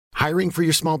Hiring for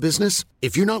your small business?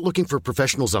 If you're not looking for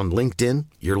professionals on LinkedIn,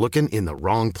 you're looking in the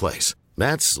wrong place.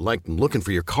 That's like looking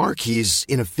for your car keys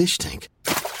in a fish tank.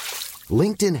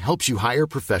 LinkedIn helps you hire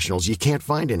professionals you can't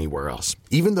find anywhere else,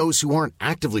 even those who aren't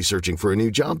actively searching for a new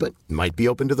job but might be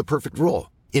open to the perfect role.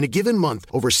 In a given month,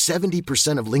 over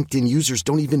 70% of LinkedIn users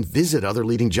don't even visit other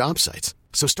leading job sites.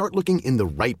 So start looking in the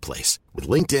right place. With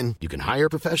LinkedIn, you can hire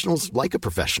professionals like a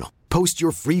professional. Post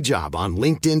your free job on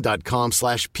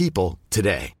linkedin.com/people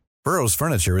today. Burrow's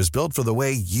furniture is built for the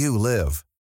way you live.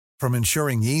 From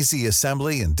ensuring easy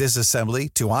assembly and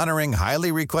disassembly to honoring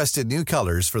highly requested new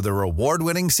colors for their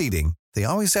award-winning seating, they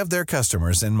always have their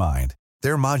customers in mind.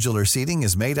 Their modular seating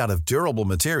is made out of durable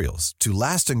materials to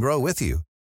last and grow with you.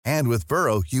 And with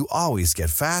Burrow, you always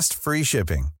get fast, free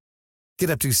shipping.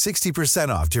 Get up to 60%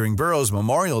 off during Burrow's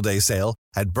Memorial Day sale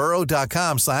at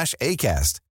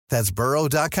burrow.com/ACAST. That's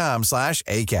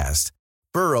burrow.com/ACAST.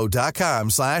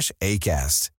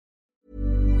 burrow.com/ACAST.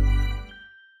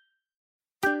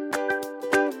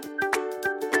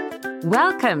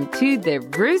 Welcome to the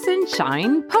Rus and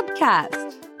Shine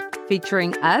podcast,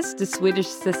 featuring us, the Swedish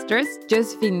sisters,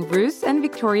 Josephine Rus and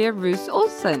Victoria Rus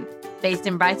Olsen. Based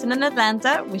in Brighton and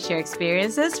Atlanta, we share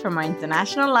experiences from our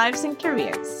international lives and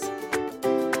careers.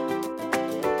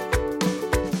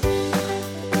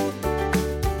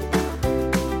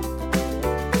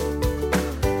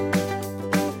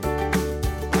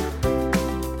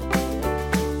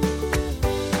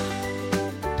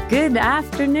 Good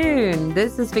afternoon.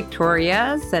 This is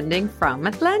Victoria sending from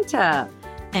Atlanta.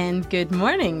 And good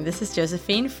morning. This is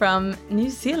Josephine from New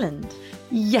Zealand.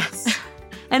 Yes.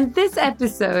 And this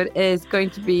episode is going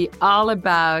to be all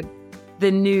about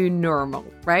the new normal,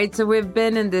 right? So we've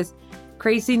been in this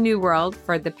crazy new world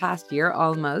for the past year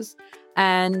almost.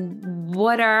 And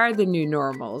what are the new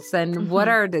normals? And what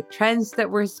are the trends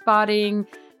that we're spotting?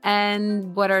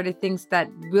 And what are the things that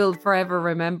we'll forever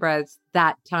remember as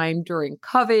that time during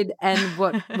COVID and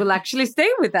what will actually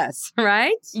stay with us,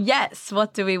 right? Yes.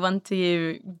 What do we want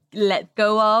to let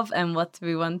go of and what do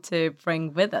we want to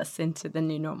bring with us into the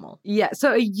new normal? Yeah.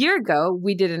 So a year ago,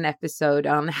 we did an episode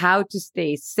on how to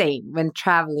stay sane when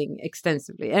traveling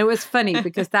extensively. And it was funny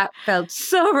because that felt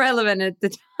so relevant at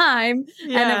the time.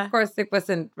 Yeah. And of course, it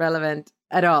wasn't relevant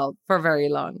at all for very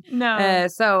long. No.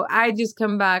 So I just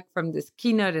come back from this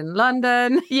keynote in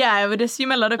London. Yeah, I would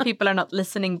assume a lot of people are not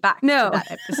listening back to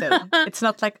that episode. It's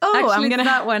not like, oh, actually, I'm going to... It's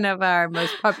not one of our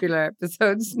most popular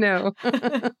episodes, no.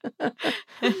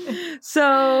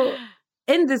 So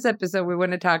in this episode, we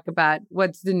want to talk about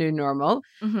what's the new normal,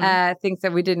 things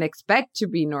that we didn't expect to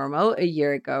be normal a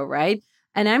year ago, right?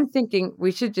 And I'm thinking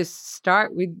we should just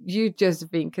start with you,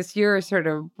 Josephine, because you're sort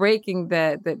of breaking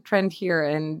the trend here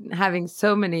and having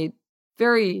so many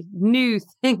very new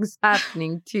things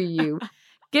happening to you.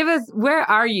 Give us, where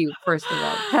are you, first of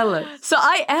all? Tell us. So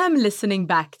I am listening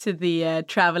back to the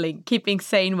traveling, keeping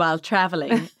sane while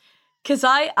traveling. Because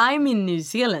I'm in New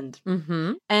Zealand,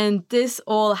 and this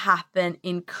all happened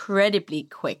incredibly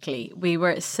quickly. We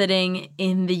were sitting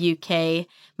in the UK.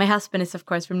 My husband is, of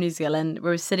course, from New Zealand. We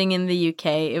were sitting in the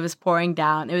UK. It was pouring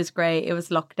down. It was great. It was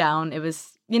lockdown. It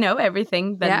was,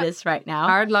 everything that it is right now.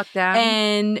 Hard lockdown.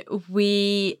 And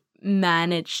we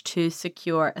managed to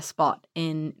secure a spot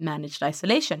in managed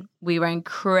isolation. We were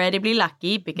incredibly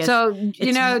lucky because... So,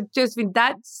 Josephine,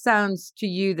 that sounds to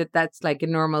you that that's like a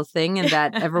normal thing and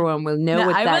that everyone will know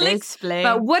what that is. I will explain.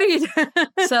 But what are you doing?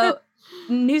 So,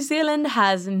 New Zealand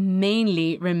has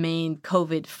mainly remained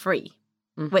COVID-free,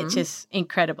 which is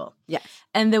incredible. Yes.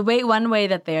 And one way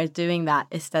that they are doing that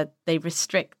is that they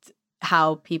restrict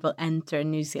how people enter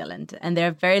New Zealand. And there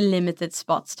are very limited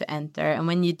spots to enter. And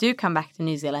when you do come back to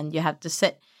New Zealand, you have to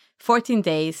sit 14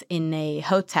 days in a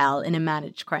hotel in a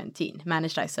managed quarantine,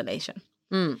 managed isolation.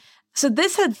 So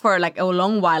this had for like a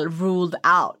long while ruled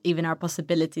out even our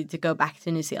possibility to go back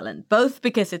to New Zealand, both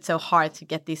because it's so hard to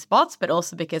get these spots, but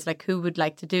also because like who would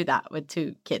like to do that with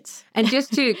 2 kids? And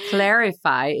just to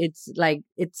clarify, it's like,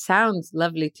 it sounds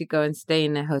lovely to go and stay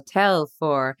in a hotel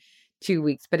for 2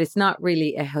 weeks, but it's not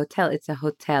really a hotel. It's a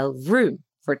hotel room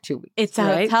for 2 weeks. It's a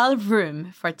hotel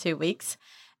room for 2 weeks.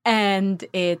 And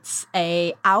it's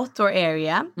a outdoor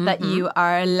area that you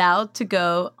are allowed to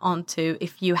go onto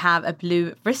if you have a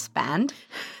blue wristband.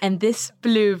 And this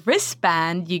blue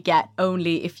wristband you get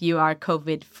only if you are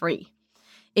COVID-free.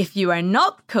 If you are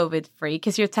not COVID-free,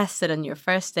 because you're tested on your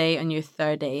first day, on your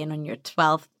 3rd day, and on your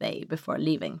 12th day before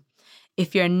leaving.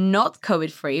 If you're not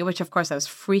COVID-free, which of course I was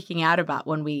freaking out about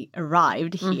when we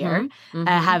arrived here,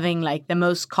 having like the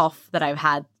most cough that I've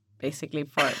had basically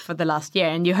for the last year,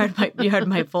 and you heard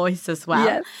my voice as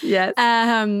well. Yes.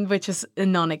 Which is a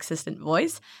non-existent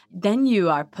voice. Then you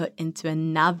are put into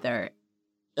another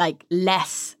like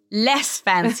less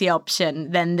fancy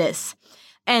option than this.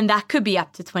 And that could be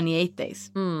up to 28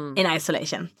 days in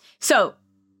isolation. So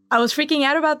I was freaking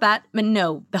out about that, but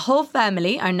no, the whole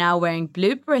family are now wearing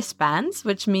blue wristbands,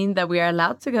 which mean that we are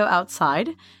allowed to go outside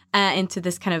into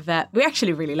this kind of, we're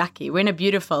actually really lucky. We're in a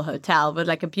beautiful hotel with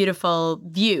like a beautiful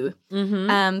view.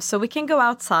 So we can go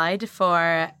outside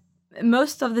for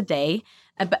most of the day,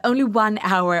 but only 1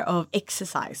 hour of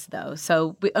exercise though.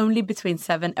 So we only between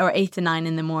 7 or 8 to 9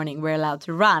 in the morning, we're allowed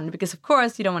to run because of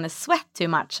course you don't want to sweat too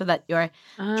much so that your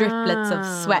driplets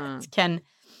of sweat can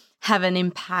have an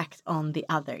impact on the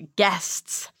other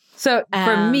guests. So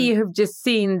for me, who've just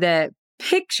seen the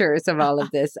pictures of all of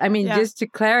this, I mean, just to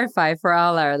clarify for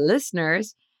all our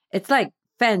listeners, it's like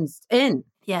fenced in,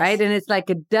 right? And it's like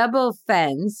a double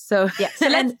fence. So,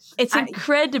 it's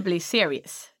incredibly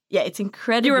serious. Yeah, it's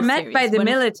incredibly You were met serious. by the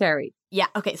military. Yeah,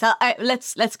 okay. So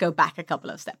let's go back a couple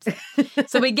of steps.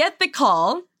 So we get the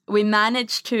call. We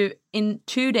managed to, in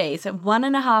 2 days,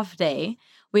 1.5 days,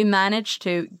 we managed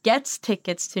to get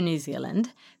tickets to New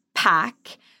Zealand,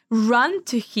 pack, run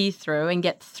to Heathrow and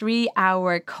get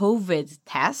 3-hour COVID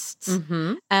tests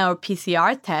or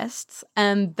PCR tests,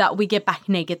 and that we get back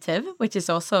negative, which is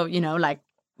also, you know, like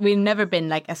we've never been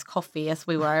like as coffee as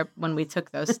we were when we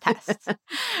took those tests.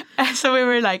 So we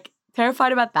were like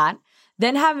terrified about that.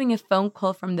 Then having a phone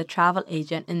call from the travel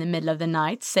agent in the middle of the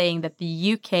night saying that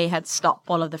the UK had stopped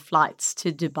all of the flights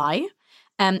to Dubai.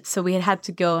 So we had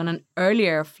to go on an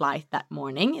earlier flight that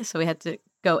morning. So we had to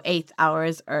go 8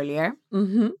 hours earlier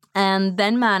and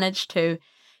then managed to,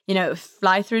 you know,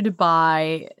 fly through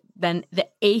Dubai. Then the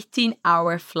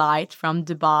 18-hour flight from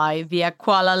Dubai via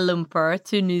Kuala Lumpur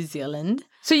to New Zealand.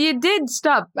 So you did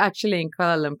stop actually in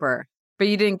Kuala Lumpur, but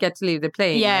you didn't get to leave the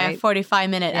plane, Yeah, right? 45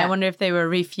 minutes. I wonder if they were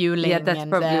refueling. Yeah, that's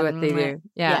probably what they do.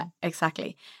 Yeah,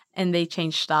 exactly. And they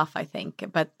changed staff, I think.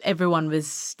 But everyone was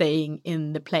staying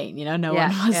in the plane, you know, no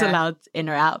one was allowed in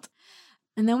or out.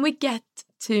 And then we get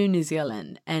to New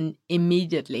Zealand and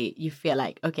immediately you feel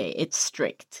like, okay, it's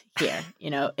strict here, you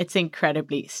know, it's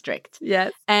incredibly strict.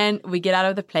 Yes. And we get out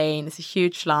of the plane, it's a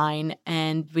huge line,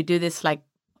 and we do this like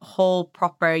whole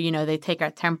proper, you know, they take our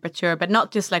temperature, but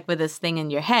not just like with this thing in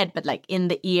your head, but like in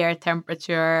the ear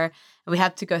temperature. We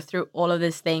have to go through all of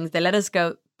these things. They let us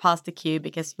go past the queue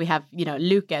because we have, you know,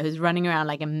 Luca who's running around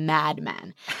like a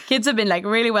madman. Kids have been like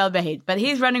really well behaved, but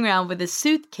he's running around with a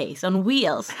suitcase on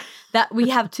wheels that we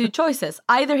have two choices.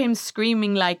 Either him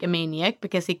screaming like a maniac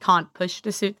because he can't push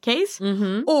the suitcase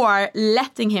or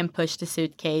letting him push the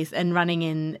suitcase and running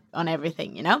in on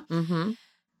everything, you know?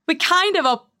 We kind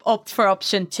of opt for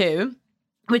option 2,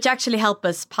 which actually help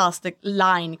us pass the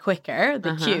line quicker,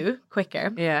 the queue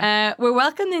quicker. Yeah. We're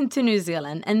welcomed into New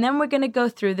Zealand, and then we're going to go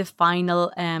through the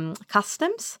final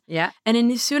customs. Yeah. And in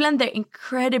New Zealand, they're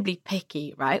incredibly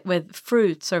picky, right, with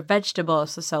fruits or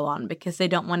vegetables or so on, because they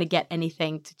don't want to get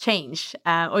anything to change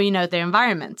or, you know, their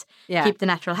environment, keep the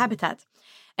natural habitat.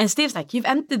 And Steve's like, you've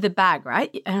emptied the bag, right?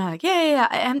 And I'm like, yeah,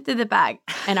 I emptied the bag.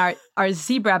 And our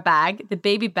zebra bag, the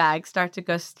baby bag, start to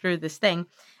go through this thing,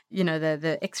 you know,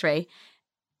 the X-ray.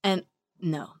 And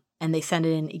no. And they send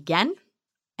it in again.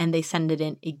 And they send it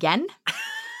in again.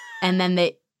 And then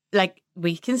they, like,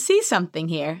 we can see something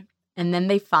here. And then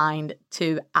they find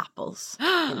 2 apples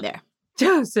in there.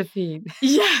 Josephine.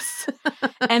 Yes.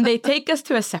 And they take us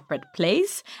to a separate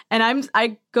place. And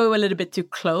I go a little bit too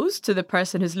close to the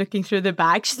person who's looking through the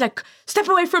bag. She's like, step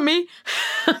away from me.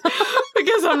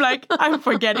 Because I'm like, I'm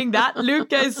forgetting that.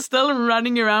 Luca is still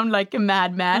running around like a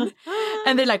madman.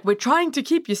 And they're like, we're trying to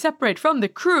keep you separate from the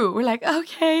crew. We're like,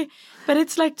 okay, but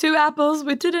it's like 2 apples.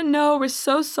 We didn't know. We're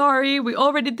so sorry. We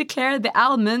already declared the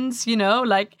almonds, you know,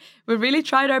 like we really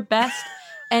tried our best.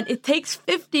 And it takes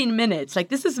 15 minutes. Like,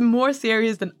 this is more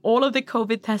serious than all of the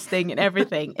COVID testing and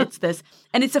everything. It's this.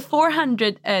 And it's a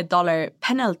 $400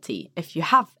 penalty if you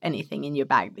have anything in your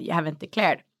bag that you haven't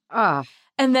declared. Oh.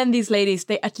 And then these ladies,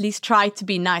 they at least try to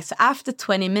be nice. So after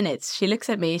 20 minutes, she looks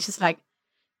at me and she's like,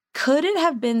 could it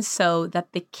have been so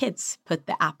that the kids put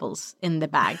the apples in the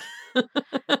bag?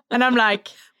 And I'm like,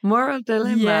 moral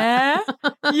dilemma. Yeah.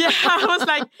 Yeah. I was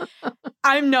like,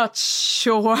 I'm not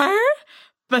sure,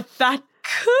 but that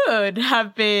could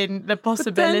have been the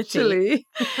possibility.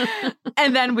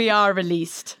 And then we are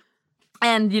released.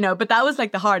 And, you know, but that was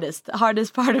like the hardest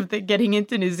part of the getting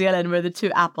into New Zealand were the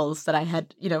 2 apples that I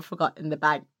had, you know, forgot in the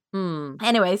bag.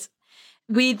 Anyways,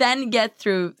 we then get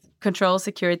through control,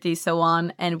 security, so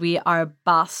on, and we are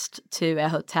bussed to a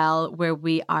hotel where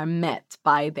we are met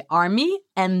by the Army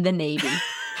and the Navy.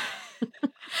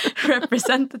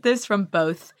 Representatives from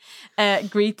both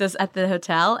greet us at the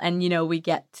hotel, and, you know, we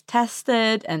get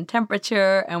tested and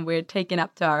temperature, and we're taken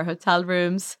up to our hotel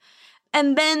rooms.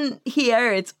 And then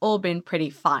here, it's all been pretty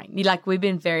fine. Like, we've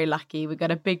been very lucky. We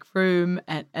got a big room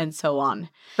and so on.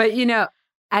 But,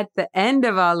 at the end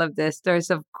of all of this, there's,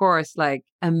 of course, like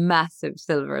a massive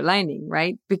silver lining,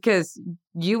 right? Because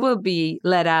you will be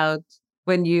let out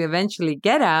when you eventually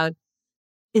get out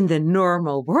in the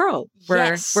normal world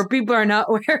where people are not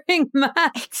wearing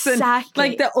masks. Exactly.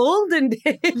 Like the olden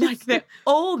days. Like the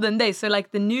olden days. So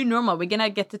like the new normal, we're going to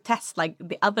get to test like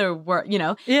the other world,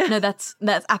 Yeah. No, that's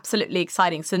absolutely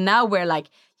exciting. So now we're like,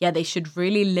 they should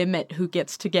really limit who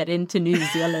gets to get into New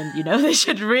Zealand, They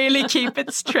should really keep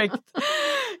it strict.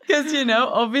 Because,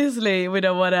 obviously we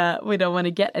don't want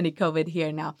to get any COVID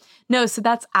here now. No, so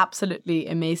that's absolutely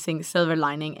amazing silver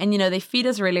lining. And, they feed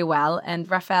us really well.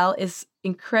 And Rafael is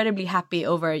incredibly happy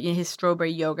over his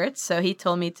strawberry yogurt. So he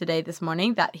told me this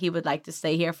morning that he would like to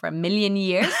stay here for 1 million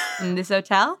years in this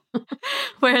hotel.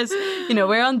 Whereas,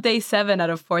 we're on day 7 out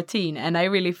of 14. And I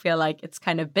really feel like it's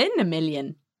kind of been 1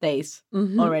 million days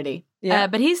already. Yeah.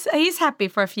 But he's happy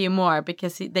for a few more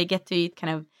because they get to eat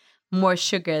kind of more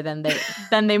sugar than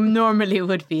they normally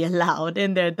would be allowed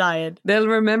in their diet. They'll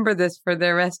remember this for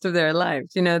the rest of their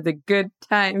lives. The good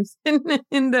times in the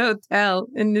hotel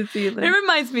in New Zealand. It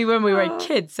reminds me when we were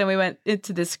kids and we went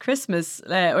into this Christmas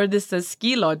this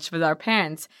ski lodge with our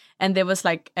parents, and there was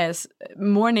like a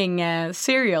morning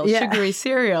cereal, sugary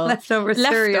cereal,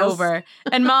 leftover.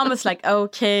 And Mom was like,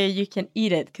 "Okay, you can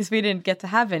eat it," because we didn't get to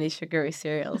have any sugary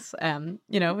cereals,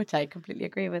 which I completely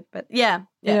agree with. But yeah.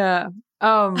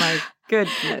 Oh my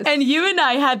goodness. And you and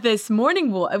I had this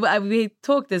morning walk. We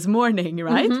talked this morning,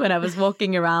 right? When I was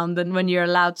walking around and when you're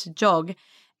allowed to jog.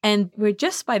 And we're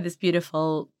just by this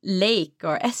beautiful lake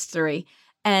or estuary.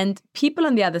 And people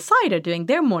on the other side are doing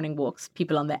their morning walks.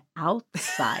 People on the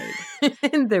outside.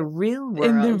 In the real world.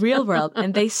 In the real world.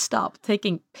 And they stop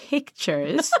taking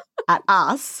pictures at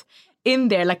us in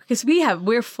there. Like, because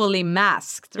we're fully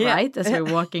masked, right? As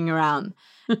we're walking around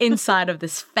inside of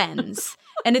this fence.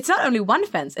 And it's not only one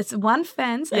fence. It's one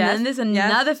fence. And then there's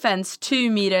another fence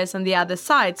 2 meters on the other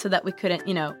side so that we couldn't,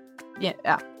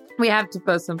 We have to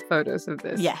post some photos of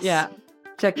this. Yes. Yeah.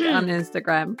 Check it on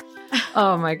Instagram.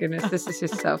 Oh my goodness. This is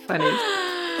just so funny.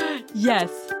 Yes.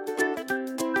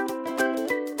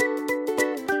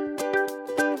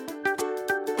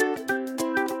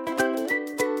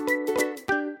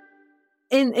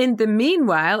 In the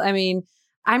meanwhile, I mean,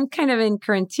 I'm kind of in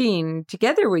quarantine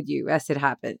together with you as it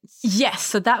happens. Yes,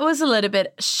 so that was a little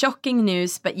bit shocking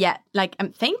news, but yet,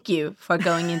 thank you for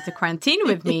going into quarantine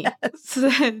with me. So,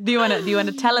 do you want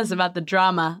to tell us about the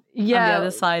drama on the other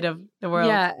side of the world?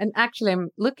 Yeah, and actually, I'm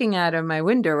looking out of my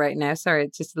window right now. Sorry,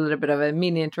 it's just a little bit of a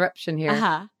mini interruption here,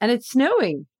 and it's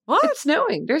snowing. What? It's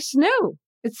snowing. There's snow.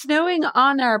 It's snowing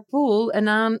on our pool and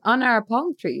on our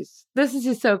palm trees. This is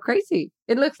just so crazy.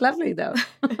 It looks lovely, though.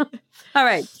 All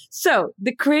right. So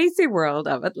the crazy world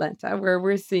of Atlanta, where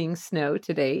we're seeing snow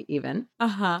today, even.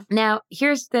 Now,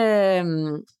 here's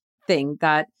the thing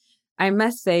that I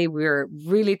must say we're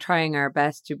really trying our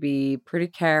best to be pretty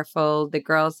careful. The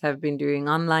girls have been doing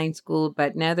online school,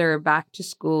 but now they're back to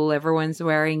school. Everyone's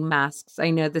wearing masks. I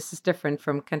know this is different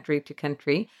from country to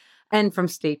country. And from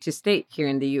state to state here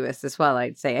in the U.S. as well,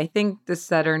 I'd say. I think the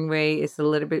Southern way is a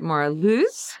little bit more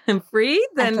loose and free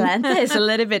than Atlanta is a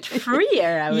little bit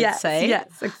freer, I would say.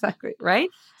 Yes, exactly. Right.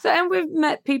 So, and we've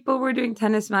met people. We're doing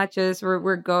tennis matches.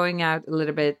 We're going out a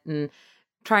little bit and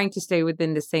trying to stay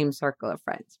within the same circle of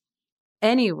friends.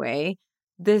 Anyway,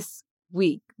 this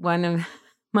week, one of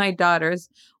my daughters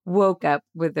woke up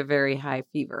with a very high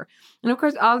fever. And of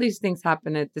course, all these things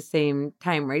happen at the same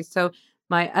time, right? So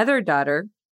my other daughter,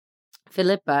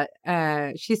 Philippa,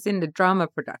 she's in the drama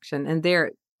production, and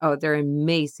they're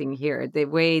amazing here. The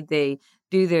way they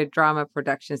do their drama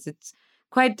productions, it's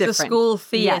quite different. The school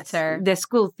theater. Yes, the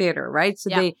school theater, right? So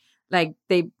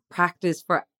they practice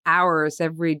for hours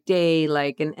every day,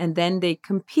 and then they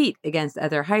compete against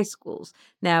other high schools.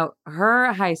 Now,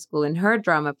 her high school and her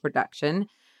drama production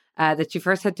that she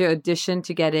first had to audition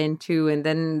to get into, and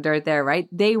then they're there, right?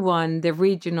 They won the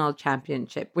regional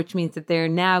championship, which means that they're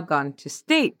now gone to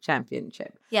state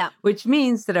championship. Yeah. Which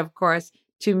means that, of course,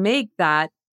 to make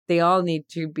that, they all need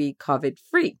to be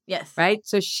COVID-free. Yes. Right?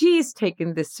 So she's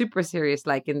taken this super serious,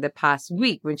 in the past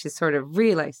week when she sort of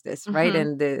realized this, right?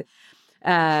 And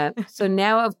so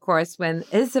now, of course, when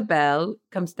Isabel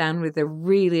comes down with a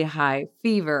really high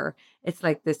fever, it's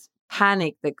like this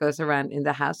panic that goes around in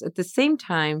the house. At the same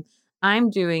time, I'm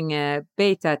doing a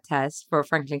beta test for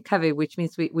Franklin Covey, which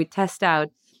means we test out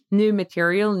new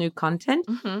material, new content,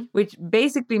 which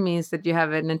basically means that you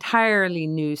have an entirely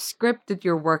new script that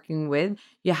you're working with.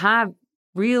 You have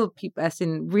real people, as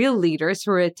in real leaders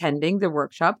who are attending the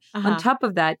workshop. On top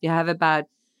of that, you have about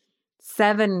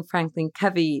 7 Franklin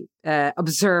Covey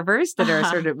observers that are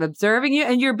sort of observing you,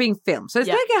 and you're being filmed. So it's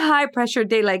like a high pressure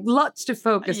day, like lots to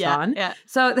focus on. Yeah.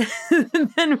 So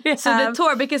then we have... So the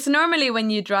tour, because normally when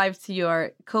you drive to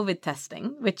your COVID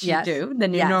testing, which you do, the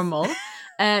new normal,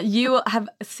 you have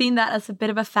seen that as a bit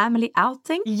of a family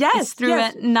outing. Yes. Through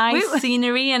a nice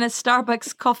scenery and a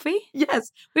Starbucks coffee.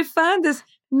 Yes. We found this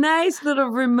nice little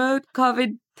remote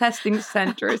COVID testing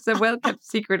center. It's a well-kept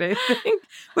secret, I think,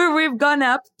 where we've gone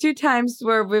up 2 times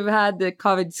where we've had the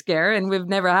COVID scare, and we've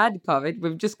never had COVID.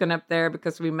 We've just gone up there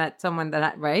because we met someone that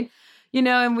had, right? You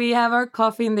know, and we have our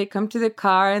coffee and they come to the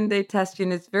car and they test you,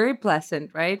 and it's very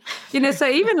pleasant, right? You know, so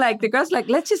even like the girls like,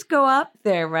 let's just go up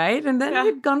there, right? And then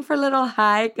we've gone for a little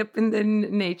hike up in the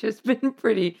nature. It's been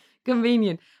pretty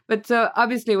convenient. But so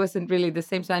obviously it wasn't really the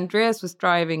same. So Andreas was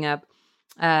driving up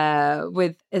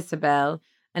with Isabel.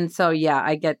 And so, yeah,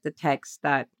 I get the text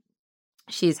that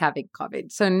she's having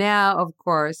COVID. So now, of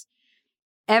course,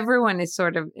 everyone is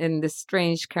sort of in this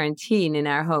strange quarantine in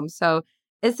our home. So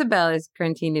Isabel is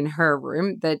quarantined in her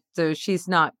room. So she's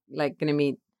not like going to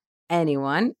meet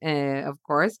anyone, of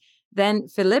course. Then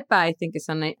Philippa, I think, is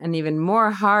on an even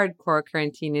more hardcore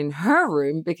quarantine in her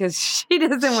room because she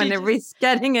doesn't want to risk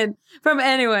getting it from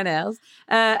anyone else.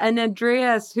 And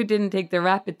Andreas, who didn't take the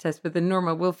rapid test but the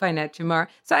normal, we'll find out tomorrow.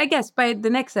 So I guess by the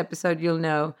next episode, you'll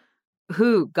know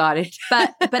who got it.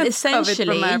 But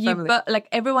essentially, like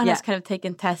everyone has kind of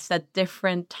taken tests at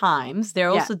different times. There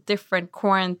are also different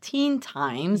quarantine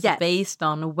times based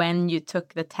on when you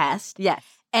took the test. Yes.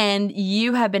 And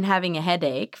you have been having a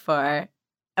headache for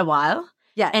a while.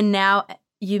 Yeah. And now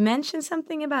you mentioned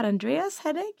something about Andreas'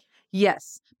 headache?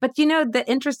 Yes. But you know, the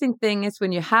interesting thing is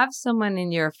when you have someone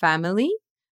in your family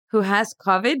who has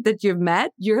COVID that you've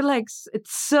met, you're like,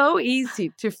 it's so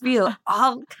easy to feel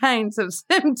all kinds of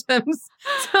symptoms.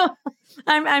 So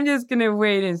I'm just going to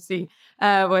wait and see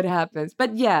what happens.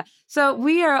 But yeah, so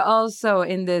we are also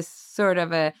in this sort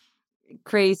of a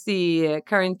crazy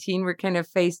quarantine. We're kind of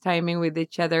FaceTiming with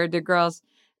each other. The girls,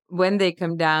 when they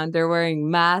come down, they're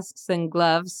wearing masks and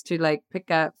gloves to like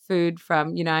pick up food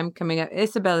from, you know, I'm coming up.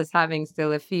 Isabel is having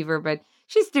still a fever, but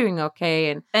she's doing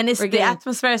okay. And is the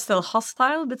atmosphere still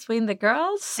hostile between the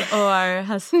girls, or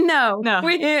has no?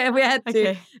 We had to,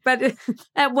 okay. But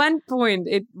at one point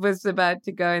it was about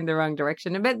to go in the wrong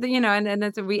direction. But you know,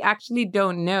 and we actually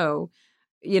don't know,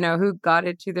 you know, who got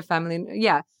it to the family.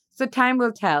 Yeah, so time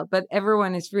will tell. But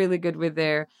everyone is really good with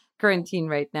their quarantine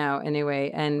right now,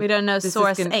 anyway. And we don't know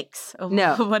source X.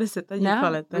 No, what is it that you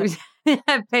call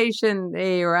it? Patient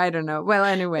A, or I don't know. Well,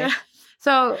 anyway.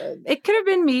 So it could have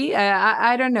been me.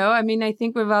 I don't know. I mean, I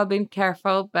think we've all been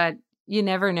careful, but you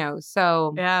never know.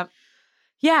 So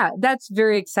yeah, that's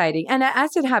very exciting. And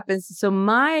as it happens, so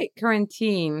my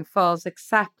quarantine falls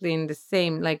exactly in the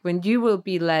same, like when you will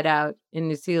be let out in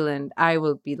New Zealand, I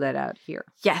will be let out here.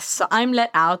 Yes. So I'm let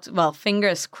out, well,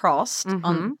 fingers crossed. Mm-hmm.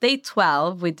 On day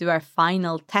 12, we do our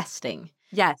final testing.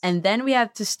 Yes. And then we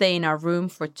have to stay in our room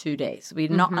for 2 days. We're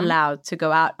not allowed to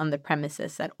go out on the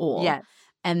premises at all. Yes.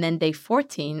 And then day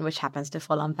 14, which happens to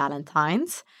fall on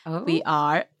Valentine's, we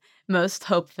are most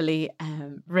hopefully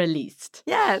released.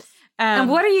 Yes.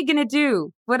 And what are you going to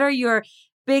do? What are your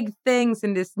big things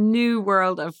in this new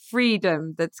world of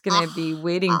freedom that's going to be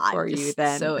waiting for you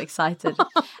then? So excited.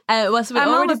 I'm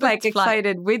almost like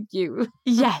excited with you.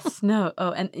 Yes. No.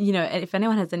 Oh, and you know, if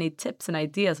anyone has any tips and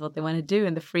ideas what they want to do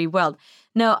in the free world,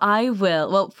 no, I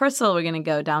will. Well, first of all, we're going to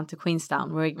go down to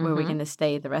Queenstown where we're going to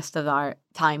stay the rest of our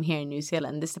time here in New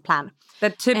Zealand. This is the plan.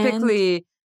 That typically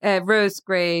rose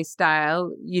gray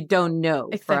style, you don't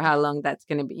know for how long that's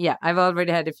going to be. Yeah, I've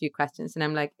already had a few questions and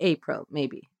I'm like, April,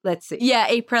 maybe. Let's see. Yeah,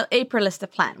 April is the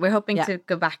plan. We're hoping to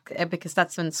go back because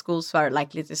that's when schools are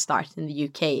likely to start in the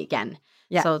UK again.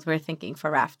 Yeah. So we're thinking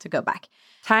for Raf to go back.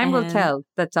 Time will tell.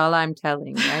 That's all I'm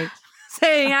telling, right?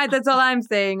 That's all I'm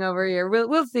saying over here.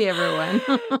 We'll see, everyone.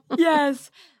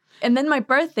 Yes. And then my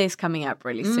birthday's coming up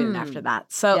really soon after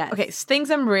that. So, okay,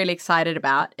 things I'm really excited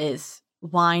about is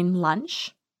wine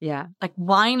lunch. Yeah. Like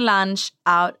wine lunch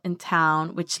out in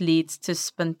town, which leads to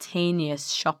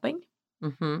spontaneous shopping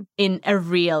in a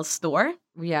real store.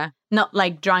 Yeah. Not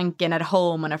like drunken at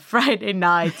home on a Friday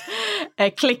night,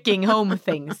 clicking home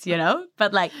things, you know,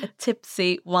 but like a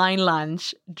tipsy wine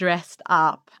lunch dressed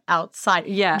up outside.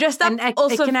 Yeah. Dressed up. And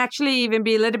also, it can actually even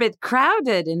be a little bit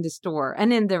crowded in the store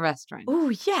and in the restaurant.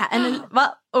 Oh, yeah. And then,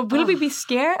 well, or will we be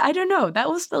scared? I don't know. That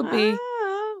will still be.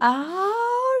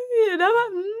 You know,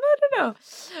 I don't know.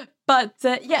 But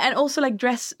yeah, and also like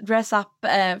dress up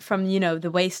from, you know,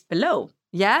 the waist below.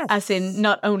 Yes. As in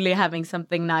not only having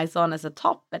something nice on as a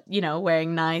top, but, you know,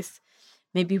 wearing nice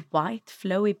maybe white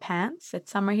flowy pants.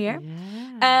 It's summer here.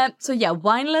 Yeah. So yeah,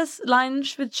 wineless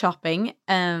lunch with shopping.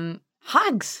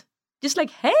 Hugs. Just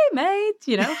like, hey, mate,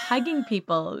 hugging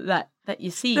people that you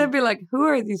see. They'd be like, who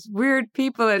are these weird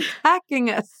people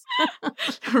attacking us?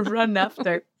 Run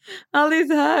after. All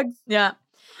these hugs. Yeah.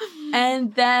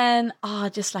 And then,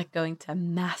 just like going to a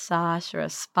massage or a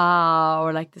spa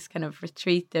or like this kind of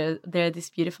retreat. There are these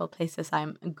beautiful places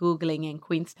I'm Googling in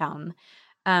Queenstown,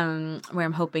 where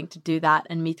I'm hoping to do that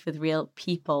and meet with real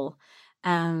people.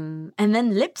 And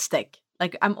then lipstick.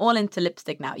 Like, I'm all into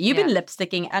lipstick now. You've been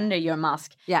lipsticking under your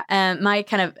mask. Yeah. My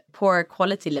kind of poor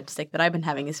quality lipstick that I've been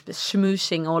having is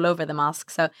smooshing all over the mask.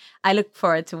 So I look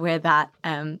forward to wear that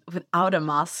without a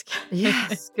mask.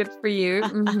 Yes, good for you.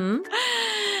 Mm-hmm.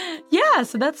 Yeah,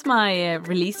 so that's my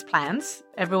release plans.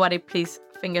 Everybody, please,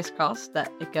 fingers crossed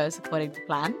that it goes according to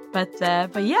plan. But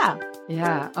yeah.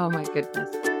 Yeah. Oh, my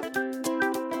goodness.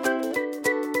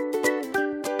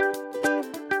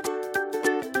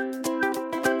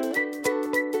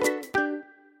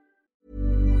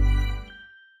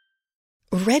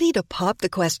 Ready to pop the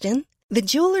question? The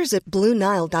jewelers at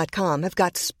BlueNile.com have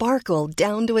got sparkle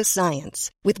down to a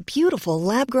science with beautiful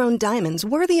lab-grown diamonds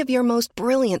worthy of your most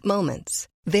brilliant moments.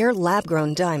 Their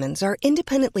lab-grown diamonds are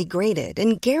independently graded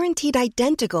and guaranteed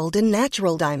identical to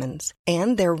natural diamonds,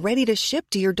 and they're ready to ship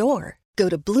to your door. Go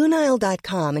to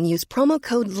BlueNile.com and use promo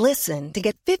code LISTEN to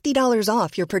get $50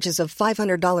 off your purchase of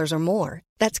 $500 or more.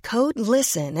 That's code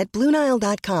LISTEN at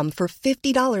BlueNile.com for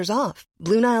 $50 off.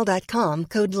 BlueNile.com,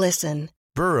 code LISTEN.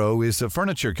 Burrow is a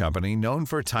furniture company known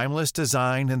for timeless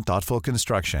design and thoughtful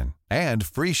construction and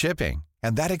free shipping,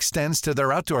 and that extends to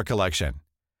their outdoor collection.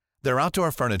 Their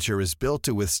outdoor furniture is built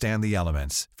to withstand the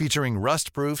elements, featuring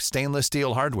rust-proof stainless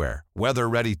steel hardware,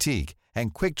 weather-ready teak,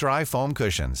 and quick-dry foam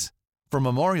cushions. For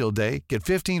Memorial Day, get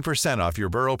 15% off your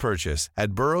Burrow purchase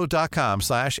at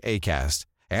burrow.com/ACAST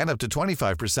and up to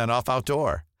 25% off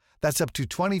outdoor. That's up to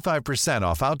 25%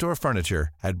 off outdoor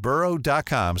furniture at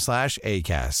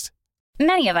burrow.com/ACAST.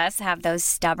 Many of us have those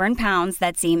stubborn pounds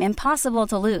that seem impossible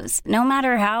to lose, no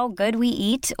matter how good we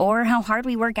eat or how hard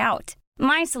we work out.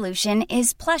 My solution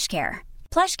is PlushCare.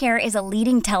 PlushCare is a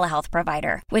leading telehealth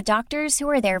provider with doctors who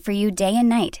are there for you day and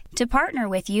night to partner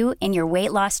with you in your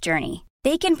weight loss journey.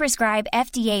 They can prescribe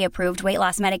FDA-approved weight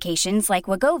loss medications like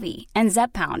Wegovy and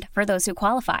Zepbound for those who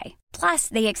qualify. Plus,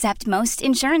 they accept most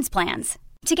insurance plans.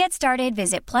 To get started,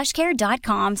 visit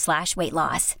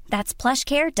plushcare.com/weightloss. That's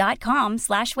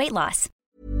plushcare.com/weightloss.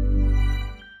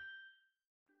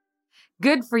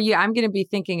 Good for you. I'm going to be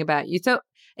thinking about you. So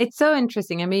it's so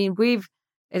interesting. I mean,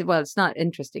 it's not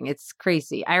interesting. It's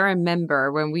crazy. I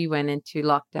remember when we went into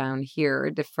lockdown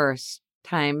here the first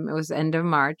time, it was end of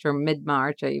March or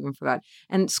mid-March, I even forgot.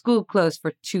 And school closed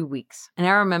for 2 weeks. And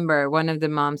I remember one of the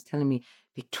moms telling me,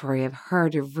 Victoria, I've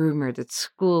heard a rumor that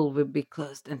school would be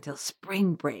closed until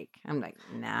spring break. I'm like,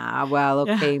 nah, well,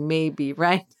 okay, maybe,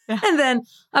 right? Yeah. And then,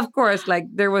 of course, like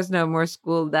there was no more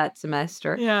school that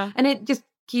semester. Yeah. And it just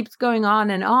keeps going on.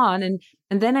 And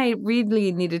then I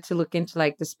really needed to look into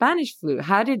like the Spanish flu.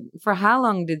 For how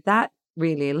long did that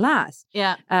really last?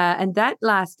 Yeah. And that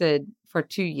lasted for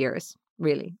 2 years,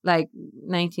 really, like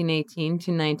 1918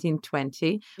 to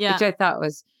 1920, which I thought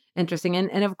was interesting.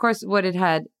 And of course, what it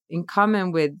had in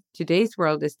common with today's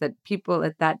world is that people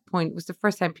at that point, it was the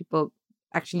first time people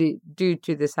actually, due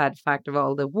to the sad fact of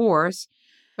all the wars,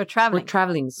 were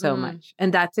traveling so much.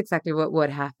 And that's exactly what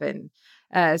happened.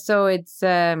 So it's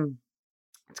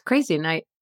crazy. And I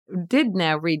did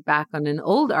now read back on an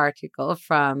old article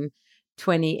from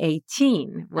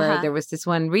 2018 where there was this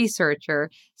one researcher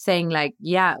saying like,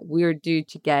 yeah, we're due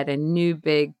to get a new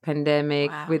big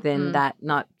pandemic within that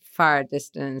not far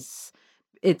distance.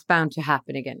 It's bound to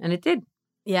happen again. And it did.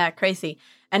 Yeah, crazy.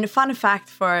 And a fun fact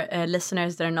for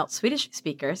listeners that are not Swedish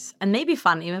speakers, and maybe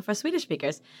fun even for Swedish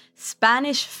speakers,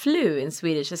 Spanish flu in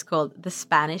Swedish is called the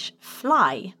Spanish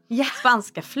fly. Yeah.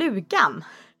 Spanska flugan.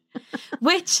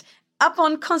 Which,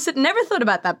 never thought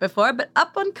about that before, but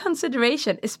upon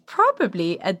consideration is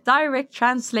probably a direct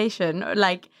translation,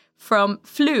 like from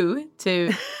flu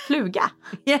to fluga.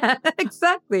 Yeah,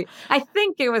 exactly. I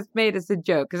think it was made as a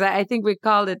joke because I think we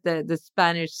called it the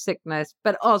Spanish sickness,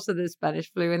 but also the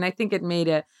Spanish flu. And I think it made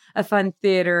a fun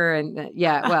theater. And we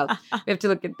have to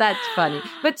look at that's funny.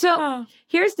 But so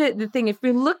here's the thing. If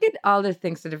we look at all the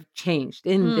things that have changed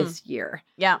in this year.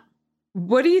 Yeah.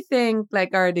 What do you think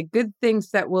are the good things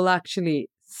that will actually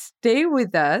stay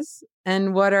with us?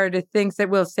 And what are the things that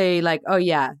we'll say like, oh,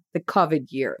 yeah, the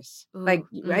COVID years? Ooh,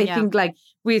 I think like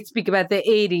we speak about the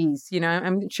 80s,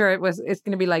 I'm sure it's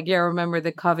going to be like, yeah, remember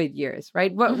the COVID years,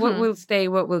 right? What will stay,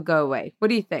 what will go away? What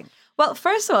do you think? Well,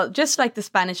 first of all, just like the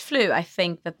Spanish flu, I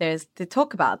think that they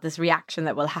talk about this reaction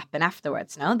that will happen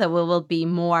afterwards, no? That will be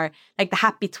more like the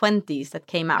happy 20s that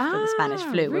came after the Spanish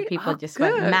flu, where people just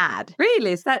went mad.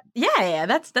 Really? Is that? Yeah,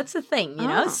 that's the thing, you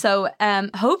know? So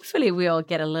hopefully we all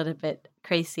get a little bit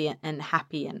crazy and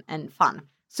happy and fun.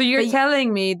 So you're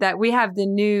telling me that we have the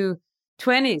new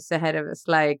 20s ahead of us,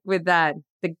 like with that,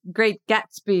 the Great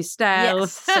Gatsby style.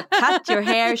 Yes, so cut your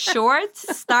hair short,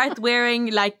 start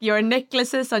wearing like your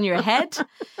necklaces on your head.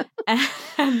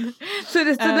 So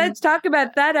let's talk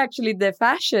about that. Actually, the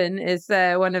fashion is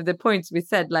one of the points we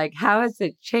said, like, how has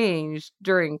it changed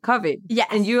during COVID? Yes.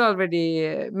 And you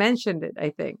already mentioned it,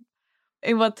 I think.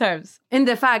 In what terms? In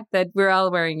the fact that we're all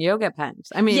wearing yoga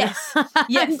pants. I mean, yes,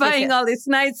 buying all these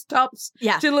nice tops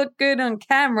to look good on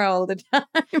camera all the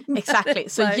time. Exactly.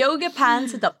 So yoga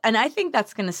pants and top. And I think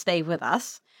that's going to stay with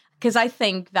us because I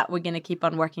think that we're going to keep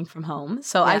on working from home.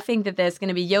 So I think that there's going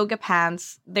to be yoga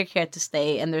pants. They're here to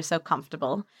stay and they're so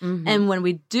comfortable. Mm-hmm. And when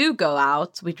we do go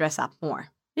out, we dress up more.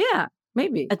 Yeah,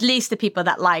 maybe. At least the people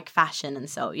that like fashion and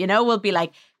so, you know, will be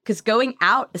like, because going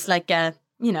out is like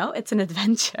it's an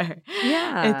adventure.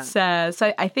 Yeah. It's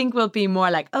so I think we'll be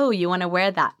more like, oh, you want to wear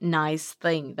that nice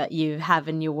thing that you have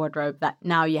in your wardrobe that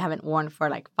now you haven't worn for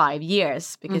like 5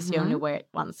 years because you only wear it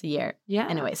once a year. Yeah.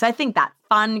 Anyway, so I think that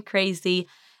fun, crazy.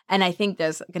 And I think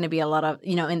there's going to be a lot of,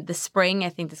 in the spring, I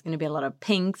think there's going to be a lot of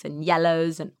pinks and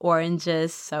yellows and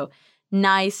oranges. So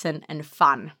nice and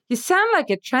fun. You sound like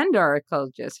a trend article,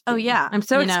 just. Oh, yeah. I'm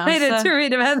so excited to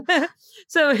read about that.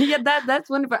 So, yeah, that's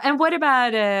wonderful. And what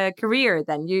about a career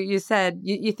then? You said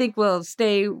you think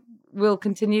we'll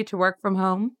continue to work from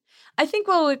home? I think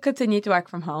we'll continue to work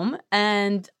from home.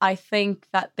 And I think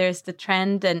that there's the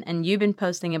trend, and you've been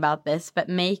posting about this, but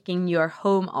making your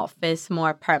home office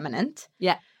more permanent.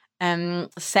 Yeah.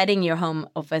 Setting your home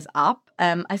office up.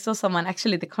 I saw someone,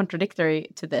 actually the contradictory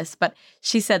to this, but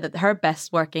she said that her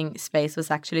best working space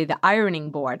was actually the ironing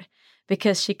board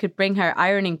because she could bring her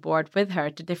ironing board with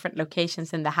her to different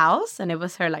locations in the house. And it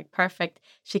was her like perfect.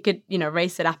 She could,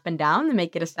 raise it up and down and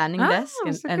make it a standing desk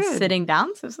and sitting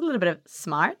down. So it's a little bit of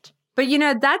smart. But,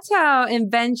 that's how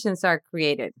inventions are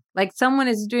created. Like someone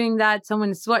is doing that,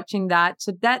 someone is watching that.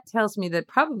 So that tells me that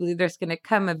probably there's going to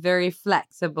come a very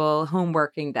flexible home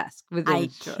working desk within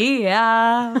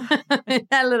IKEA.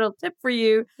 A little tip for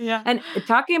you. Yeah. And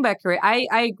talking about career, I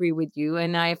agree with you.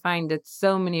 And I find that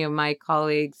so many of my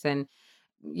colleagues and,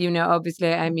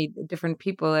 obviously I meet different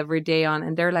people every day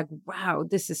and they're like, wow,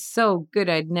 this is so good.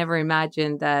 I'd never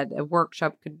imagined that a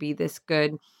workshop could be this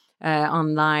good.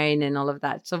 Online and all of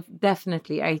that. So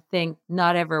definitely, I think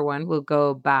not everyone will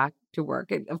go back to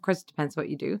work. Of course, it depends what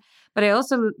you do. But I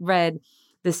also read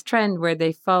this trend where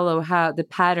they follow how the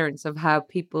patterns of how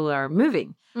people are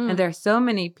moving. And there are so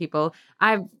many people.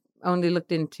 I've only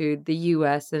looked into the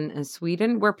US and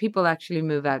Sweden where people actually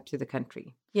move out to the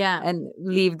country. Yeah. And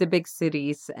leave the big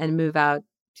cities and move out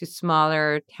to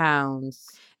smaller towns.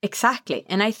 Exactly.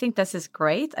 And I think this is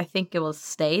great. I think it will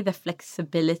stay, the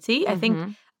flexibility. I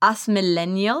think us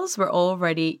millennials were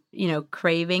already,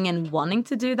 craving and wanting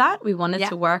to do that. We wanted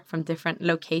to work from different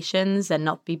locations and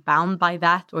not be bound by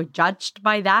that or judged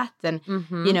by that and,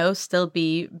 still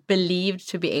be believed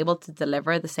to be able to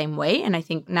deliver the same way. And I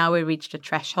think now we reached a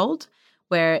threshold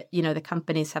where, the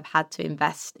companies have had to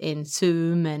invest in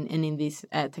Zoom and in these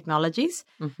technologies.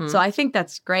 So I think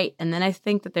that's great. And then I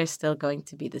think that there's still going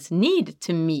to be this need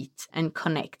to meet and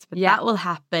connect. But that will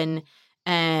happen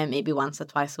maybe once or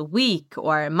twice a week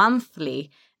or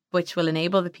monthly, which will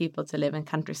enable the people to live in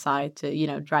countryside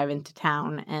to, drive into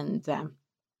town and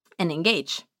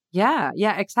engage. Yeah,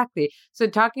 exactly. So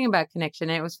talking about connection,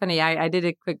 it was funny. I did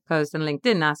a quick post on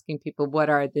LinkedIn asking people what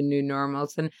are the new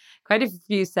normals. And quite a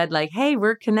few said like, hey,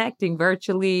 we're connecting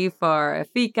virtually for a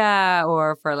fika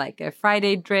or for like a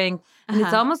Friday drink. And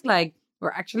it's almost like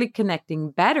we're actually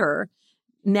connecting better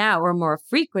now or more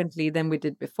frequently than we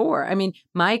did before. I mean,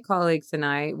 my colleagues and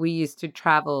I, we used to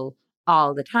travel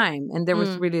all the time and there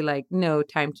was really like no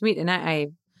time to meet. And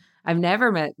I've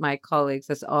never met my colleagues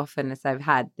as often as I've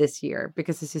had this year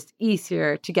because it's just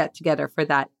easier to get together for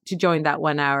that, to join that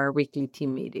 1 hour weekly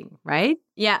team meeting, right?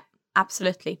 Yeah,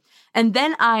 absolutely. And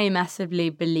then I massively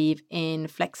believe in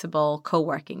flexible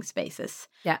co-working spaces.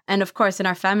 Yeah. And of course, in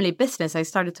our family business, I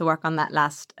started to work on that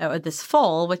this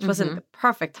fall, which wasn't the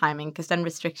perfect timing because then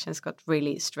restrictions got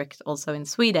really strict also in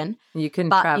Sweden. You can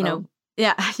travel.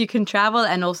 You can travel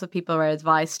and also people were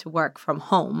advised to work from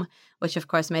home, which of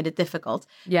course made it difficult.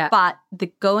 Yeah. But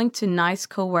going to nice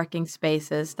co-working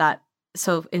spaces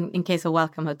so in case of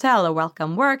Welcome Hotel or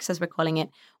Welcome Works, as we're calling it,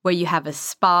 where you have a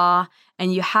spa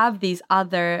and you have these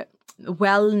other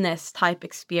wellness type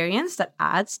experience that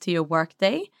adds to your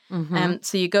workday.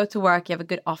 So you go to work, you have a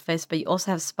good office, but you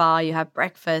also have spa, you have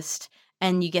breakfast,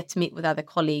 and you get to meet with other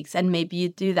colleagues. And maybe you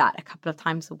do that a couple of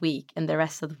times a week, and the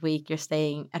rest of the week you're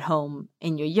staying at home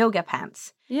in your yoga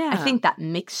pants. Yeah. I think that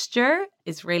mixture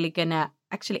is really going to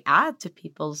actually add to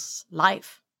people's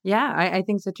life. Yeah, I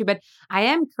think so too. But I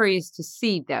am curious to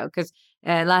see, though, because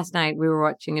last night we were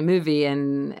watching a movie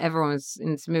and everyone was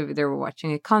in this movie, they were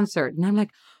watching a concert. And I'm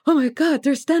like, oh my God,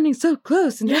 they're standing so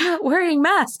close and they're not wearing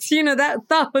masks. You know, that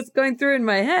thought was going through in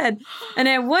my head. And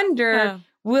I wonder,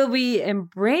 will we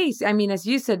embrace, I mean, as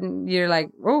you said, you're like,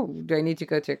 oh, do I need to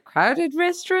go to a crowded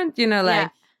restaurant? You know, like,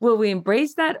 will we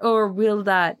embrace that, or will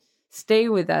that stay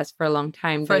with us for a long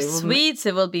time? For Swedes,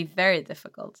 it will be very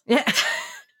difficult. Yeah.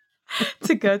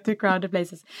 To go to crowded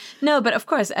places. No, but of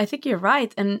course, I think you're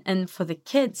right. And for the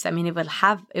kids, I mean, it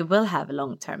will have a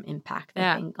long-term impact,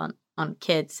 I think, on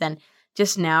kids. And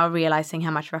just now realizing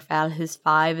how much Rafael, who's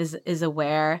 5, is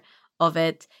aware of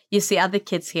it. You see other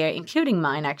kids here, including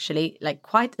mine, actually, like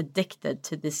quite addicted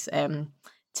to this,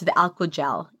 to the alcohol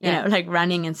gel, you know, like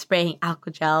running and spraying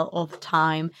alcohol gel all the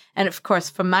time. And of course,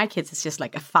 for my kids, it's just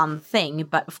like a fun thing.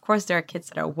 But of course, there are kids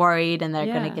that are worried and they're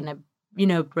gonna you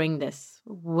know, bring this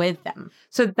with them.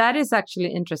 So that is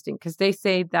actually interesting, because they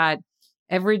say that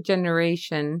every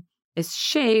generation is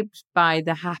shaped by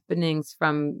the happenings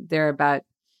from they're about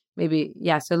maybe,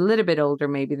 so a little bit older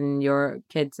maybe than your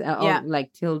kids,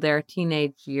 like till their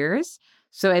teenage years.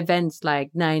 So events like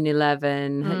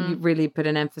 9/11 really put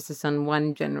an emphasis on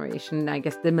one generation, I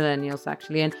guess the millennials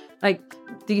actually, and like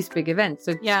these big events.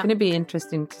 So it's going to be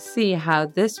interesting to see how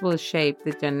this will shape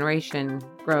the generation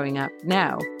growing up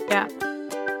now. Yeah.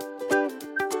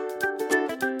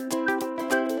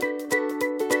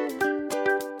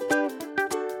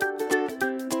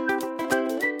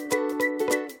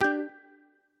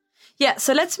 Yeah,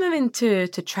 so let's move into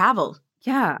travel.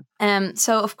 Yeah.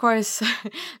 So, of course,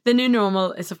 the new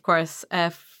normal is, of course,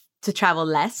 to travel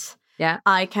less. Yeah.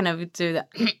 I kind of do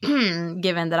that,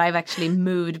 given that I've actually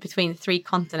moved between 3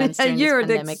 continents during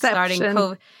this pandemic.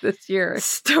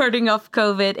 Starting off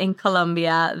COVID in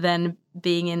Colombia, then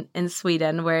being in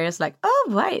Sweden, where it's like, oh,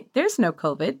 wait, there's no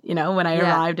COVID, you know, when I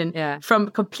arrived. And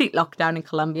from complete lockdown in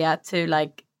Colombia to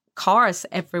like cars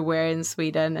everywhere in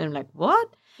Sweden. And I'm like,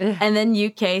 what? And then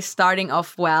UK starting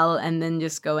off well and then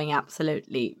just going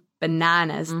absolutely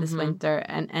bananas this winter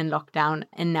and lockdown,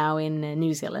 and now in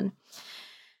New Zealand.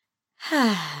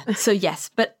 So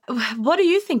yes, but what do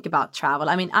you think about travel?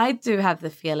 I mean, I do have the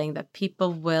feeling that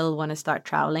people will want to start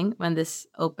traveling when this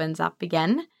opens up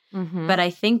again. But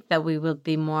I think that we will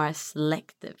be more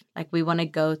selective. Like we want to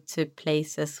go to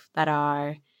places that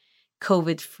are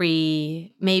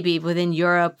COVID-free, maybe within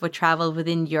Europe, or travel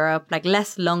within Europe, like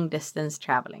less long-distance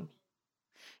traveling.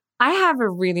 I have a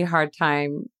really hard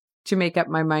time to make up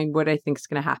my mind what I think is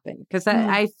going to happen, because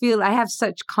I feel I have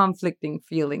such conflicting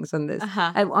feelings on this.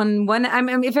 On one,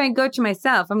 if I go to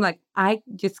myself, I'm like, I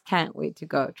just can't wait to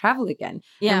go travel again.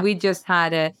 Yeah. And we just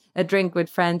had a drink with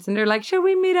friends, and they're like, should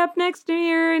we meet up next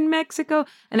year in Mexico?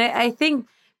 And I think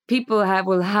people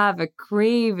will have a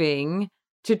craving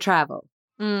to travel.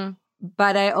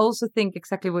 But I also think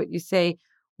exactly what you say.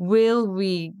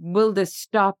 Will this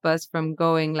stop us from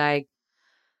going like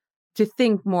to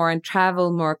think more and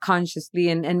travel more consciously?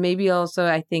 And maybe also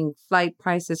I think flight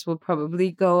prices will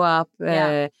probably go up.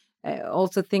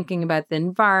 Also thinking about the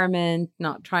environment,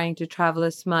 not trying to travel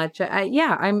as much.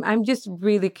 I'm just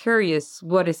really curious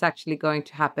what is actually going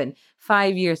to happen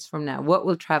 5 years from now. What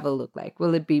will travel look like?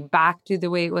 Will it be back to the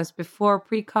way it was before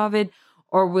pre-COVID?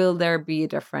 Or will there be a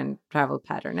different travel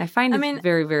pattern? I find it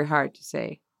very, very hard to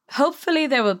say. Hopefully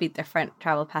there will be different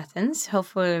travel patterns.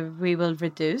 Hopefully we will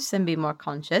reduce and be more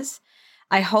conscious.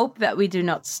 I hope that we do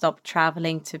not stop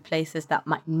traveling to places that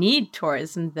might need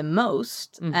tourism the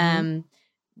most.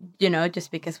 You know, just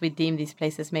because we deem these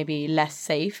places maybe less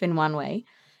safe in one way.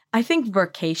 I think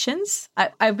workations.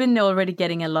 I've been already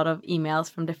getting a lot of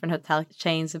emails from different hotel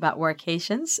chains about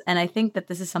workations. And I think that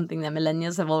this is something that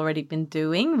millennials have already been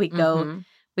doing. We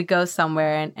go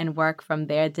somewhere and work from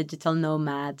there, digital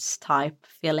nomads type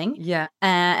feeling. Yeah.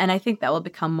 And I think that will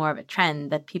become more of a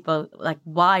trend, that people like,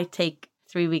 why take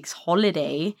 3 weeks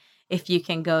holiday if you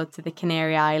can go to the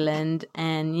Canary Island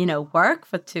and, you know, work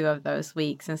for 2 of those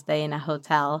weeks and stay in a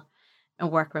hotel and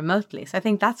work remotely. So I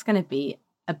think that's going to be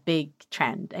a big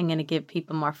trend and going to give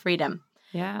people more freedom.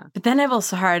 Yeah. But then I've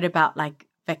also heard about like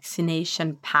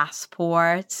vaccination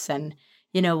passports and,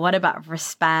 you know, what about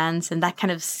wristbands and that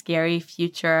kind of scary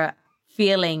future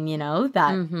feeling, you know,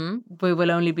 that we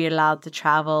will only be allowed to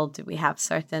travel. Do we have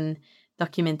certain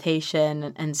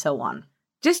documentation and so on?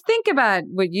 Just think about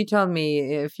what you told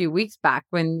me a few weeks back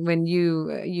when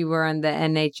you were on the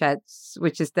NHS,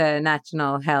 which is the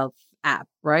National Health app,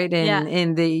 right?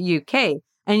 In the UK.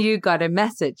 And you got a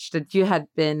message that you had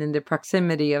been in the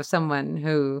proximity of someone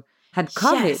who had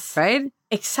COVID, Yes. right?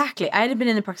 Exactly. I had been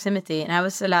in the proximity and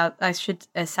I should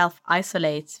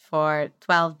self-isolate for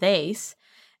 12 days.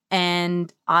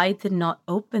 And I did not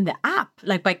open the app,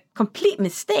 like by complete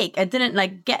mistake. I didn't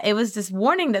it was this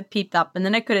warning that peeped up and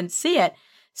then I couldn't see it.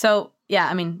 So yeah,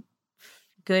 I mean,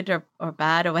 good or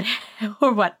bad or whatever,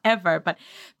 or whatever. But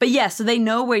yeah, so they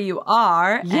know where you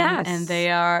are. Yes. And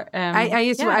they are.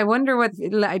 I wonder what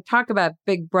I talk about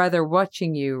Big Brother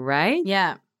watching you, right?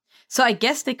 Yeah. So I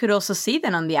guess they could also see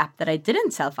then on the app that I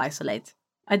didn't self-isolate.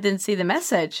 I didn't see the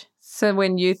message. So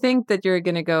when you think that you're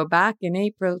going to go back in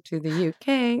April to the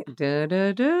UK,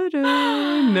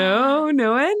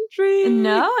 no entry.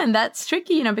 No, and that's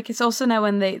tricky, because also now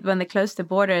when they closed the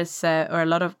borders, or a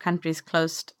lot of countries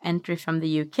closed entry from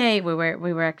the UK, we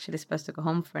were actually supposed to go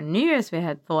home for New Year's. We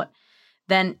had thought.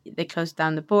 Then they closed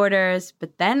down the borders,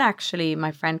 but then actually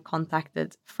my friend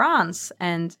contacted France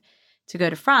and to go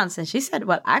to France, and she said,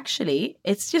 well, actually,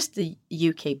 it's just the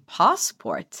UK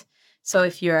passport. So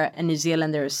if you're a New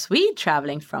Zealander or Swede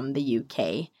traveling from the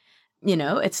UK,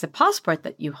 it's the passport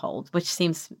that you hold, which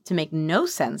seems to make no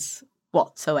sense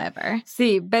whatsoever.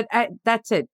 See, but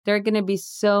that's it. There are going to be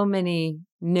so many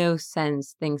no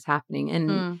sense things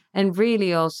happening. And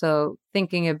really also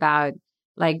thinking about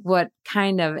what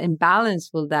kind of imbalance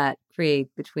will that create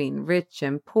between rich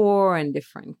and poor and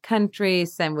different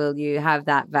countries? And will you have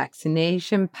that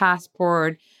vaccination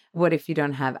passport? What if you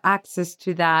don't have access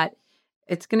to that?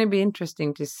 It's going to be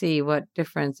interesting to see what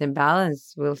difference in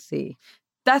balance we'll see.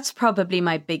 That's probably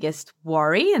my biggest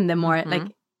worry, and the more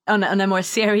on a more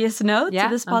serious note to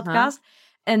this podcast.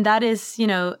 And that is,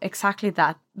 exactly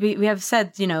that. We have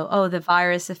said, the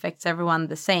virus affects everyone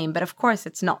the same. But of course,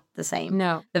 it's not the same.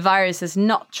 No. The virus is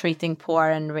not treating poor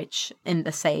and rich in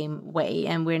the same way.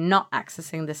 And we're not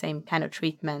accessing the same kind of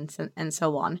treatments and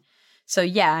so on. So,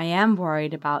 yeah, I am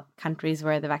worried about countries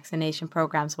where the vaccination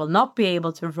programs will not be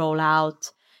able to roll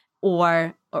out,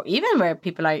 or even where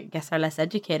people, I guess, are less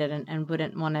educated and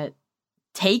wouldn't want to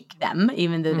take them,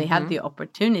 even though they have the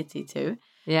opportunity to.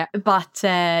 Yeah. But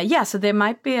so there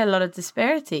might be a lot of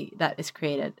disparity that is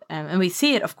created. And we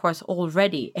see it, of course,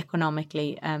 already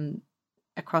economically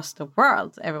across the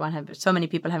world. So many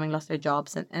people having lost their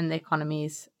jobs, and the economy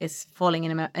is falling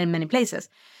in many places.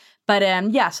 But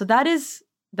so that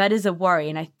is a worry.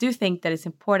 And I do think that it's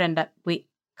important that we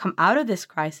come out of this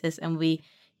crisis and we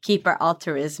keep our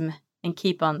altruism and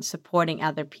keep on supporting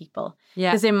other people.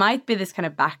 Yeah. Because there might be this kind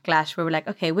of backlash where we're like,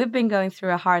 okay, we've been going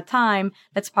through a hard time.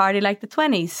 Let's party like the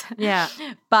 20s. Yeah.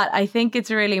 But I think it's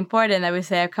really important that we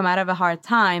say, I've come out of a hard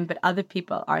time, but other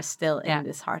people are still in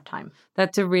this hard time.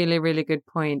 That's a really, really good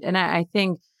point. And I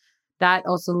think that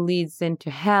also leads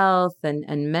into health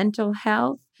and mental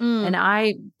health. And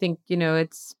I think,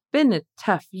 it's been a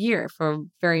tough year for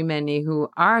very many who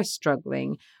are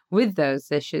struggling with those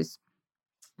issues.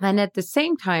 And at the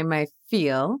same time, I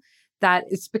feel that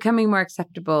it's becoming more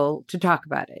acceptable to talk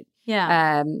about it.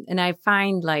 Yeah. And I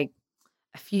find a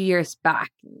few years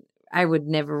back, I would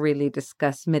never really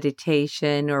discuss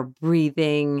meditation or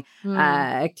breathing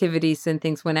activities and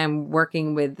things when I'm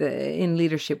working with in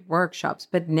leadership workshops.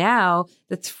 But now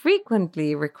that's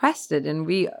frequently requested, and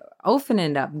we often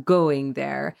end up going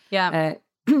there. Yeah.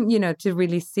 To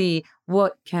really see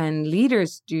what can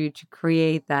leaders do to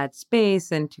create that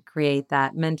space and to create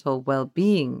that mental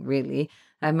well-being, really,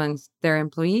 amongst their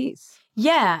employees.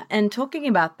 Yeah. And talking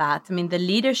about that, I mean, the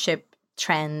leadership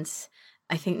trends,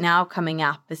 I think now coming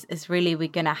up is really we're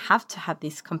going to have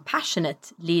these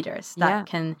compassionate leaders that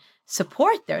can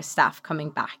support their staff coming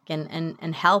back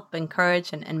and help,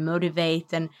 encourage and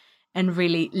motivate and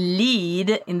really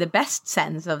lead in the best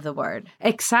sense of the word.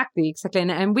 Exactly.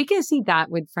 And we can see that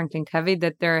with Franklin Covey,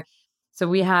 so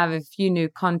we have a few new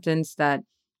contents that,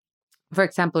 for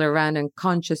example, around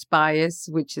unconscious bias,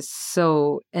 which is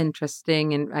so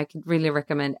interesting. And I could really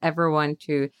recommend everyone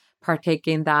to partake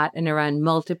in that, and around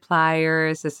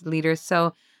multipliers as leaders.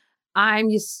 So I'm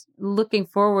just looking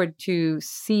forward to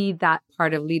see that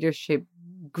part of leadership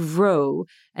grow.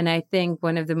 And I think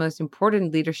one of the most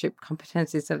important leadership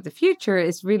competencies of the future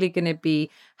is really going to be,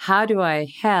 how do I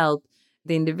help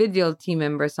the individual team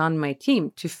members on my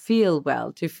team to feel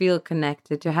well, to feel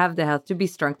connected, to have the health, to be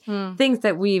strong. Things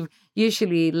that we've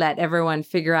usually let everyone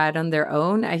figure out on their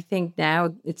own. I think now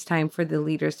it's time for the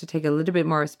leaders to take a little bit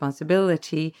more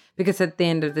responsibility, because at the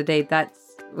end of the day,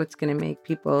 that's what's going to make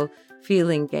people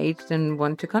feel engaged and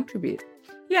want to contribute.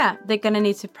 Yeah, they're going to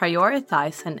need to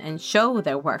prioritize and show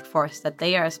their workforce that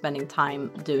they are spending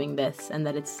time doing this and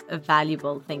that it's a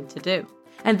valuable thing to do.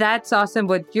 And that's awesome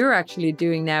what you're actually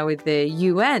doing now with the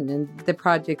UN and the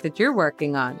project that you're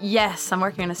working on. Yes, I'm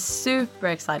working on a super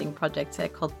exciting project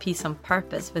called Peace on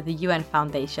Purpose with the UN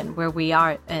Foundation, where we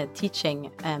are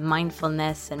teaching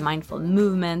mindfulness and mindful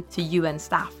movement to UN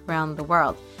staff around the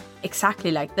world.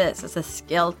 Exactly like this, as a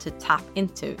skill to tap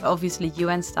into. Obviously,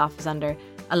 UN staff is under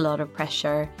a lot of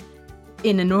pressure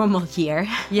in a normal year.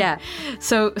 Yeah.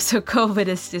 So COVID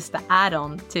is just the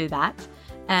add-on to that.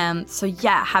 So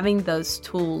yeah, having those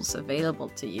tools available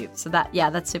to you. So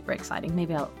that's super exciting.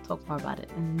 Maybe I'll talk more about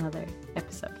it in another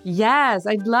episode. Yes,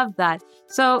 I'd love that.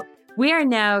 So we are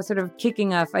now sort of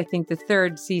kicking off, I think, the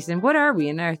third season. What are we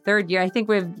in our third year? I think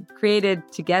we've created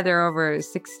together over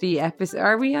 60 episodes.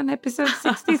 Are we on episode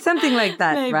 60? Something like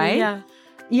that, Maybe, right? Yeah.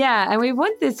 Yeah, and we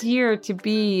want this year to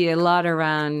be a lot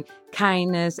around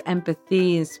kindness,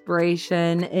 empathy,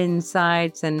 inspiration,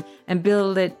 insights, and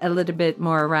build it a little bit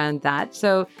more around that.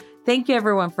 So thank you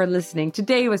everyone for listening.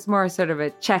 Today was more sort of a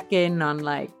check-in on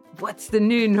like, what's the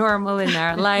new normal in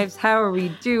our lives? How are we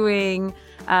doing?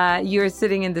 You're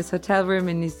sitting in this hotel room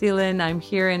in New Zealand. I'm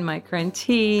here in my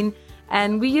quarantine.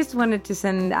 And we just wanted to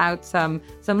send out some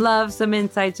love, some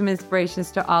insights, some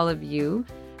inspirations to all of you.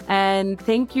 And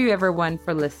thank you everyone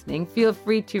for listening. Feel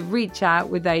free to reach out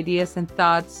with ideas and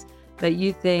thoughts that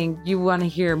you think you want to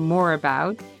hear more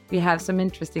about. We have some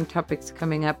interesting topics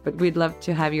coming up, but we'd love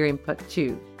to have your input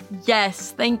too.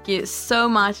 Yes, thank you so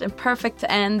much. And perfect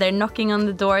to end. They're knocking on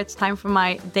the door. It's time for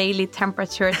my daily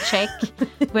temperature check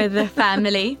with the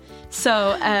family.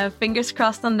 So fingers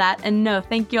crossed on that. And no,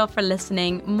 thank you all for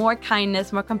listening. More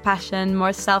kindness, more compassion,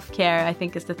 more self-care, I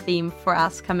think is the theme for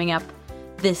us coming up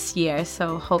this year.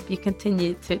 So hope you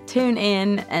continue to tune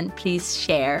in and please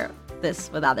share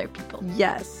this with other people.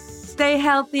 Yes. Stay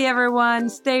healthy, everyone.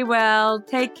 Stay well.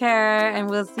 Take care.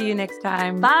 And we'll see you next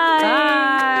time.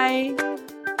 Bye. Bye.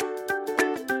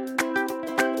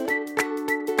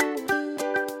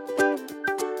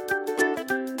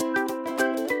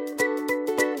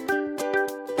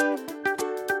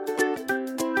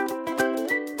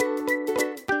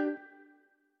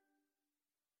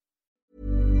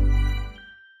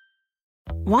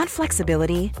 Want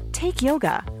flexibility? Take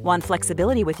yoga. Want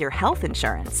flexibility with your health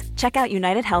insurance? Check out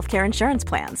United Healthcare Insurance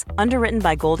Plans. Underwritten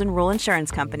by Golden Rule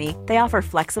Insurance Company, they offer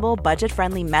flexible,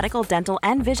 budget-friendly medical, dental,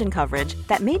 and vision coverage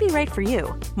that may be right for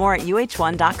you. More at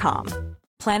uh1.com.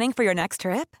 Planning for your next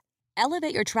trip?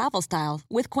 Elevate your travel style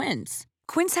with Quince.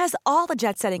 Quince has all the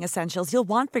jet-setting essentials you'll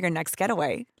want for your next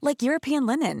getaway, like European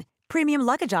linen, premium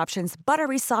luggage options,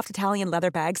 buttery soft Italian leather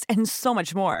bags, and so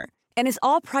much more. And is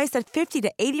all priced at 50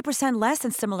 to 80% less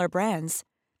than similar brands.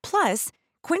 Plus,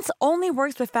 Quince only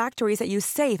works with factories that use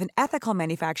safe and ethical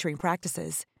manufacturing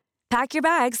practices. Pack your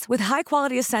bags with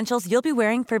high-quality essentials you'll be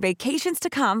wearing for vacations to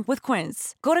come with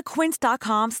Quince. Go to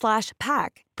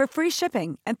quince.com/pack for free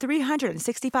shipping and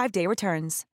 365-day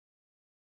returns.